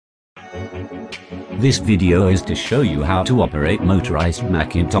This video is to show you how to operate Motorized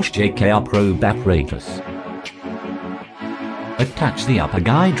Mackintosh JKR Probe apparatus. Attach the upper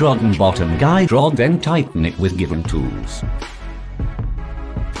guide rod and bottom guide rod, then tighten it with given tools.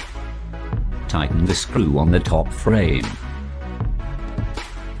 Tighten the screw on the top frame.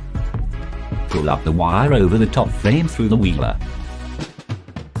 Pull up the wire over the top frame through the wheeler.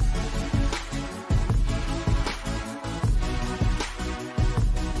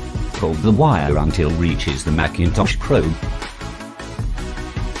 Pull the wire until reaches the Mackintosh probe.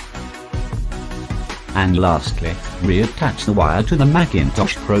 And lastly, reattach the wire to the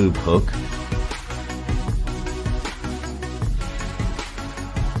Mackintosh probe hook.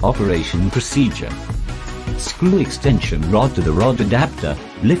 Operation procedure. Screw extension rod to the rod adapter,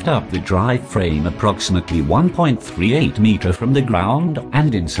 lift up the drive frame approximately 1.38 meter from the ground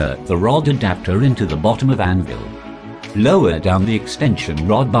and insert the rod adapter into the bottom of anvil. Lower down the extension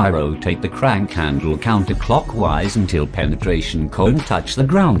rod by rotate the crank handle counterclockwise until penetration cone touch the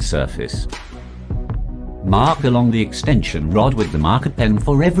ground surface. Mark along the extension rod with the marker pen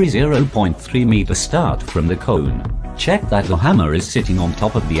for every 0.3 meter start from the cone. Check that the hammer is sitting on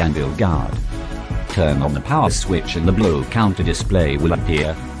top of the anvil guard. Turn on the power switch and the blow counter display will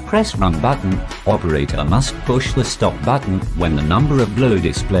appear. Press run button. Operator must push the stop button when the number of blow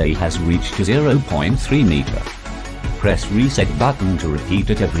display has reached 0.3 meter. Press reset button to repeat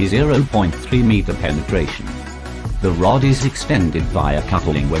at every 0.3 meter penetration. The rod is extended via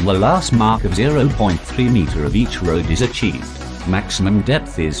coupling when the last mark of 0.3 meter of each rod is achieved. Maximum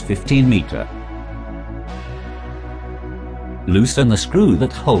depth is 15 meter. Loosen the screw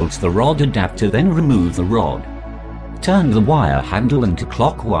that holds the rod adapter, then remove the rod. Turn the wire handle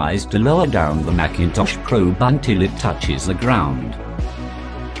anti-clockwise to lower down the Mackintosh probe until it touches the ground.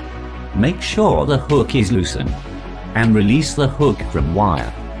 Make sure the hook is loosened, and release the hook from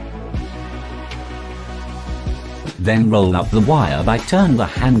wire. Then roll up the wire by turn the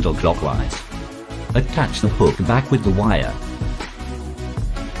handle clockwise. Attach the hook back with the wire.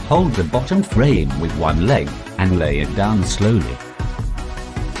 Hold the bottom frame with one leg and lay it down slowly.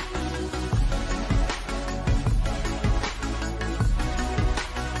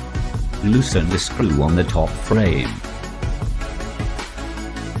 Loosen the screw on the top frame.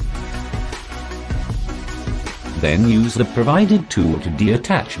 Then use the provided tool to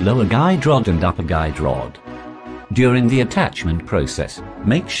detach lower guide rod and upper guide rod. During the attachment process,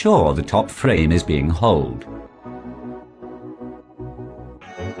 make sure the top frame is being held.